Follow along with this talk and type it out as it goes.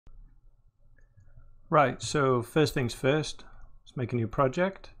Right, so first things first, let's make a new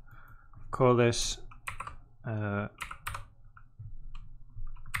project. Call this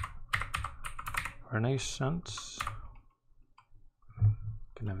Renaissance.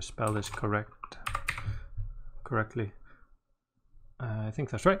 Can never spell this correctly. I think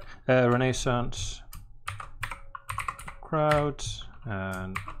that's right. Renaissance crowds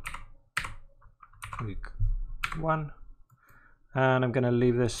and week 1. And I'm going to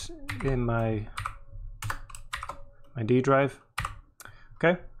leave this in my D drive.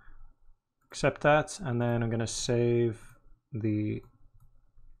 Okay, accept that, and then I'm going to save the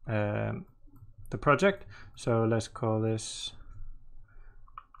project. So let's call this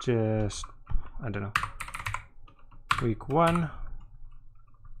just, I don't know, week 1,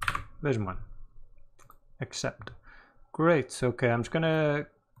 version 1. Accept. Great. Okay, I'm just going to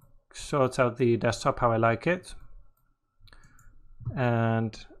sort out the desktop how I like it,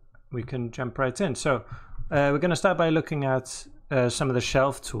 and we can jump right in. So we're going to start by looking at some of the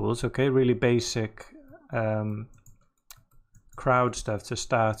shelf tools. Okay, really basic crowd stuff to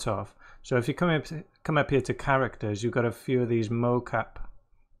start off. So if you come up here to characters, you've got a few of these mocap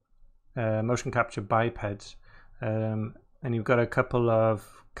motion capture bipeds, and you've got a couple of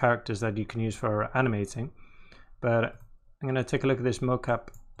characters that you can use for animating. But I'm going to take a look at this mocap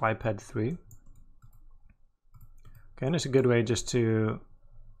biped 3. Okay, and it's a good way just to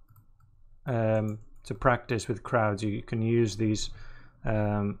practice with crowds. You can use these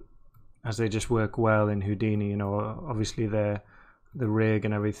as they just work well in Houdini. You know, obviously the rig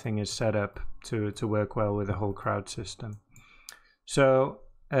and everything is set up to work well with the whole crowd system. So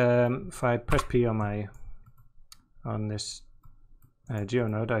if I press P on this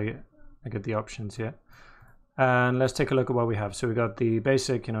GeoNode, I get the options here. And let's take a look at what we have. So we got the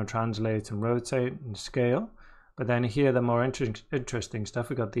basic, you know, translate and rotate and scale. But then here, the more interesting stuff,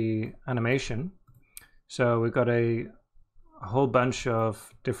 we got the animation. So we've got a whole bunch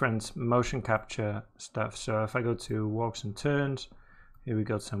of different motion capture stuff. So if I go to walks and turns, here we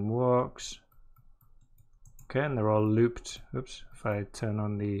got some walks. Okay, and they're all looped. Oops, if I turn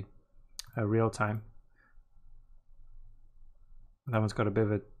on the real time. That one's got a bit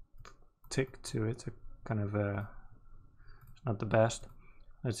of a tick to it. Kind of it's not the best.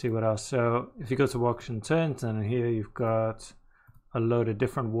 Let's see what else. So if you go to walks and turns, and here you've got a load of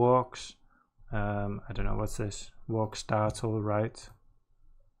different walks. I don't know, what's this? Walk startle, right?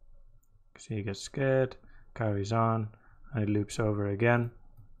 So you get scared, carries on, and it loops over again.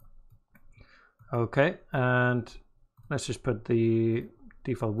 Okay, and let's just put the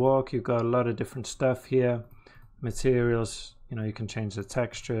default walk. You've got a lot of different stuff here. Materials, you know, you can change the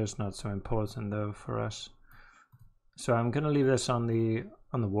texture. It's not so important though for us. So I'm going to leave this on the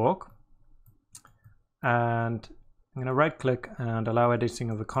walk, and I'm going to right click and allow editing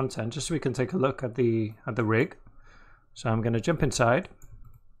of the content just so we can take a look at the rig. So I'm going to jump inside.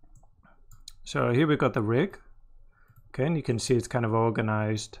 So here we've got the rig. Okay, and you can see it's kind of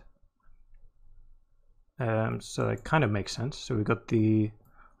organized. So that kind of makes sense. So we've got the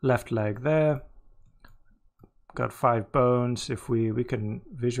left leg there. Got 5 bones. If we can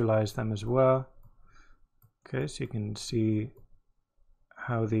visualize them as well. Okay, so you can see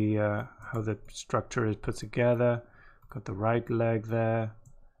how the structure is put together. Got the right leg there,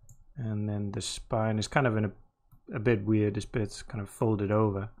 and then the spine is kind of in a bit weird. This bit's kind of folded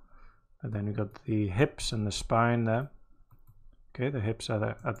over, and then we got the hips and the spine there. Okay, the hips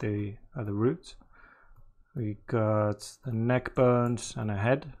are at the roots. We got the neck bones and a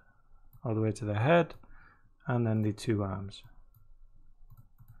head, all the way to the head, and then the 2 arms.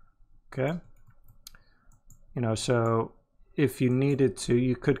 Okay, you know, so if you needed to,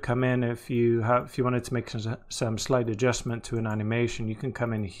 you could come in if you wanted to make some slight adjustment to an animation. You can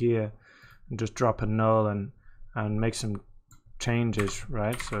come in here and just drop a null and make some changes,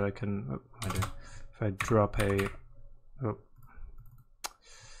 right? So I can, if I drop a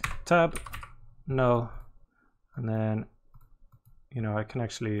tab, null, and then, you know, I can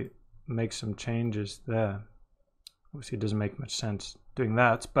actually make some changes there. Obviously, it doesn't make much sense doing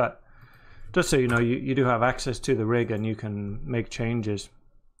that, but just so you know, you do have access to the rig and you can make changes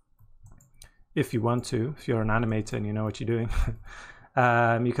if you want to, if you're an animator and you know what you're doing.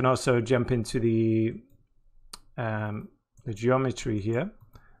 You can also jump into the geometry here.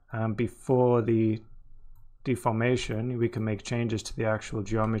 Before the deformation, we can make changes to the actual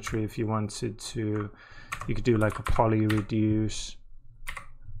geometry if you wanted to. You could do like a poly reduce,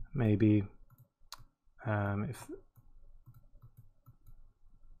 maybe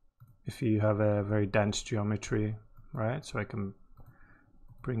if you have a very dense geometry, right? So I can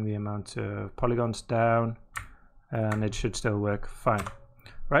bring the amount of polygons down and it should still work fine,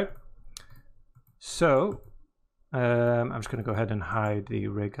 right? So I'm just going to go ahead and hide the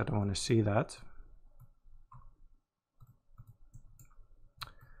rig. I don't want to see that.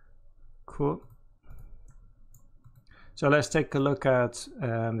 Cool. So let's take a look at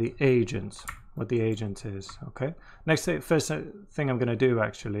the agent, what the agent is. Okay. First thing I'm going to do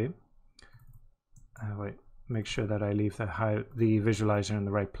actually. Wait, make sure that I leave the visualizer in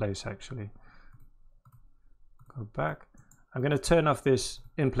the right place. Actually, go back. I'm going to turn off this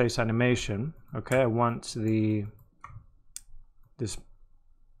in-place animation. Okay, I want this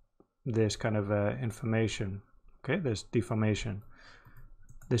kind of information. Okay, this deformation,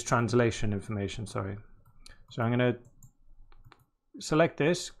 this translation information. Sorry. So I'm going to select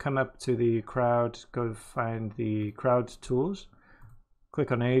this, come up to the crowd, go find the crowd tools,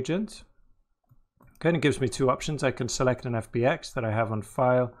 click on agent. Okay, and it gives me two options. I can select an FBX that I have on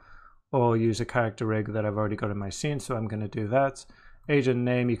file, or use a character rig that I've already got in my scene. So I'm going to do that. Agent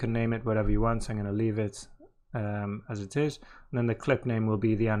name, you can name it whatever you want. So I'm going to leave it as it is. And then the clip name will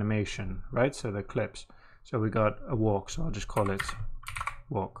be the animation, right? So the clips. So we got a walk, so I'll just call it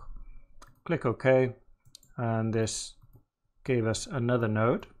walk. Click OK. And this gave us another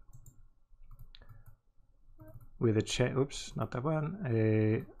node with a chain. Oops, not that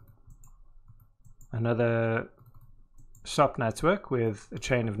one. Another SOP network with a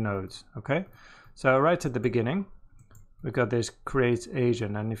chain of nodes. Okay, so right at the beginning we've got this create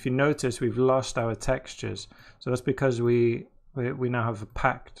agent, and if you notice we've lost our textures. So that's because we now have a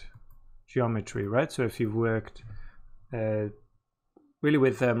packed geometry, right? So if you've worked really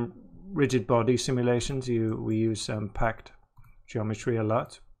with rigid body simulations, we use packed geometry a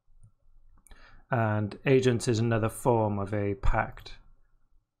lot, and agent is another form of a packed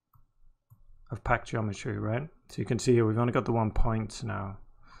geometry, right? So you can see here we've only got the 1 point now.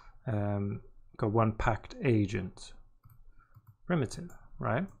 Got one packed agent primitive,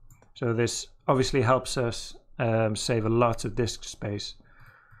 right? So this obviously helps us save a lot of disk space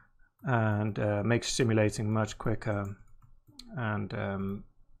and makes simulating much quicker, and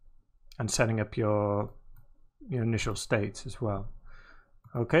setting up your initial states as well.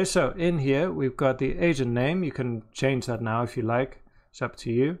 Okay, so in here we've got the agent name. You can change that now if you like. It's up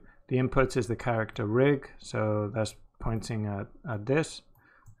to you. The input is the character rig, so that's pointing at this.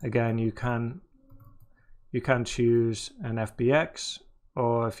 Again, you can choose an FBX,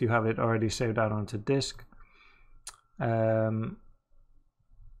 or if you have it already saved out onto disk. Other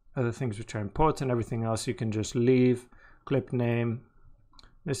things which are important, everything else you can just leave. Clip name,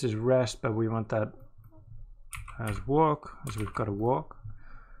 this is rest, but we want that as walk, as we've got a walk.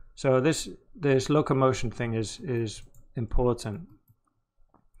 So this locomotion thing is important.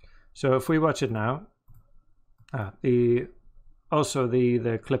 So if we watch it now, the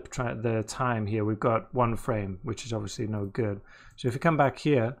clip the time here, we've got 1 frame, which is obviously no good. So if you come back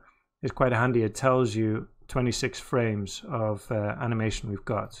here, it's quite handy. It tells you 26 frames of animation we've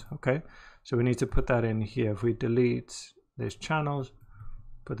got. Okay, so we need to put that in here. If we delete these channels,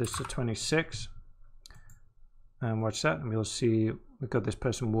 put this to 26, and watch that, and we'll see we've got this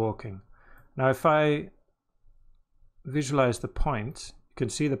person walking. Now if I visualize the point, you can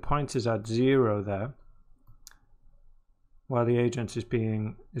see the point is at 0 there, while the agent is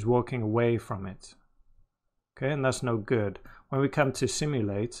walking away from it. Okay, and that's no good. When we come to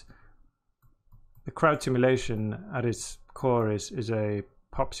simulate, the crowd simulation at its core is a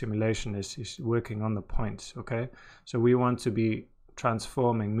pop simulation, is working on the points. Okay, so we want to be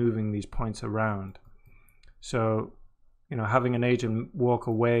transforming, moving these points around. So, having an agent walk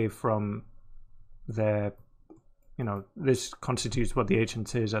away from their, this constitutes what the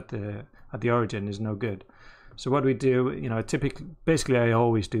agent is at the origin, is no good. So what we do, basically I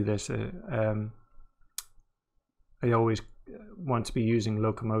always do this. I always want to be using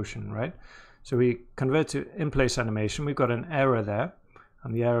locomotion, right? So we convert to in-place animation. We've got an error there,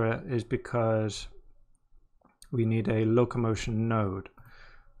 and the error is because we need a locomotion node,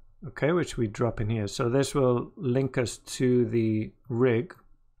 okay, which we drop in here. So this will link us to the rig.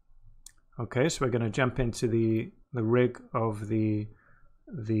 Okay, so we're going to jump into the rig of the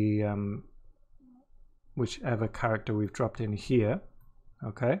whichever character we've dropped in here.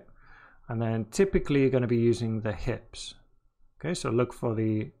 Okay, and then typically you're going to be using the hips. Okay, so look for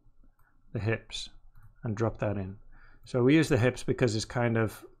the hips and drop that in. So we use the hips because it kind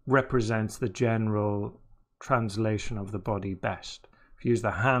of represents the general translation of the body best. If you use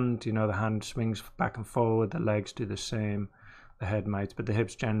the hand, the hand swings back and forward, the legs do the same, the head might, but the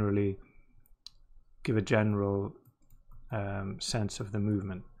hips generally give a general sense of the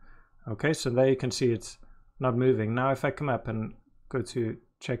movement. Okay, so there you can see it's not moving. Now if I come up and go to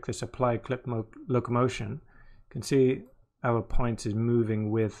check this apply clip locomotion, you can see our point is moving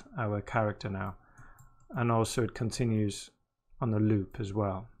with our character now. and also it continues on the loop as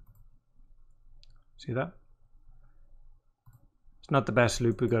well. See that? It's not the best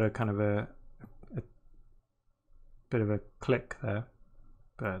loop. We got a kind of a bit of a click there,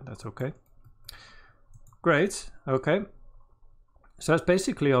 but that's okay. Great. Okay. So that's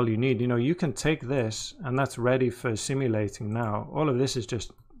basically all you need. You know, you can take this and that's ready for simulating now. All of this is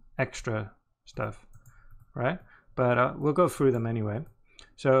just extra stuff, right? But we'll go through them anyway.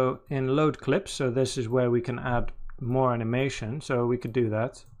 So in load clips, so this is where we can add more animation. So we could do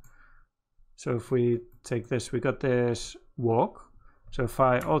that. So if we take this, we got this walk. So if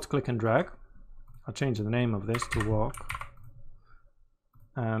I alt click and drag, I'll change the name of this to walk.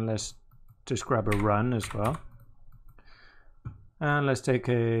 And let's just grab a run as well. And let's take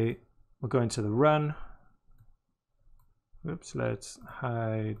we'll go into the run. Oops, let's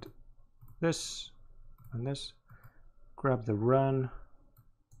hide this and this. Grab the run.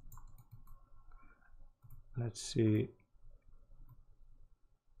 Let's see.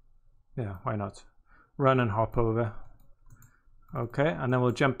 Yeah, why not? Run and hop over. Okay, and then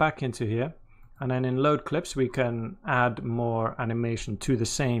we'll jump back into here. And then in load clips, we can add more animation to the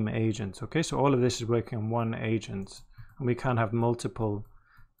same agent. Okay, so all of this is working on one agent. And we can have multiple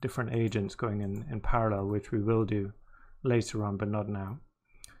different agents going in parallel, which we will do later on, but not now.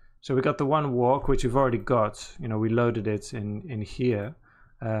 So we got the one walk, which we've already got. You know, we loaded it in here.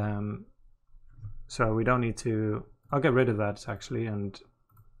 So we don't need to, I'll get rid of that actually, and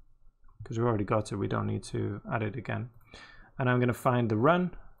because we've already got it, we don't need to add it again. And I'm going to find the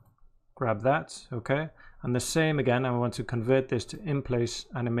run, grab that, okay. And the same again, I want to convert this to in-place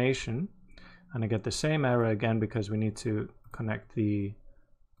animation. And I get the same error again because we need to connect the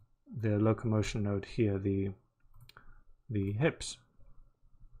locomotion node here, the hips.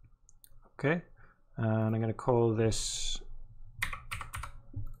 Okay, and I'm going to call this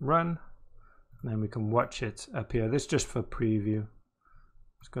run, and then we can watch it up here. This is just for preview.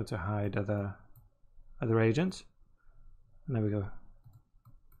 Let's go to hide other agents, and there we go.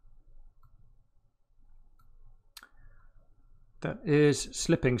 That is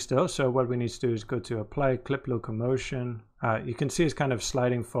slipping still, so what we need to do is go to apply clip locomotion. You can see it's kind of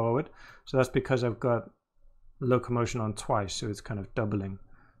sliding forward, so that's because I've got locomotion on twice, so it's kind of doubling.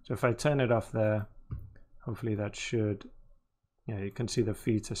 So if I turn it off there, hopefully that should, yeah, you can see the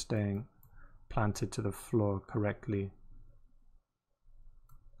feet are staying planted to the floor correctly.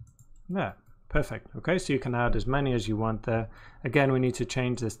 Yeah, perfect. Okay, so you can add as many as you want there. Again, we need to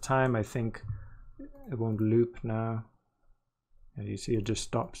change this time. I think it won't loop now. Yeah, you see it just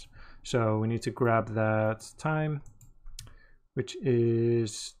stops. So we need to grab that time, which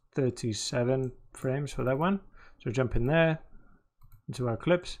is 37 frames for that one. So jump in there, into our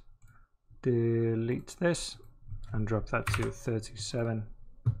clips, delete this, and drop that to 37.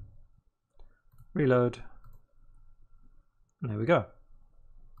 Reload. And there we go.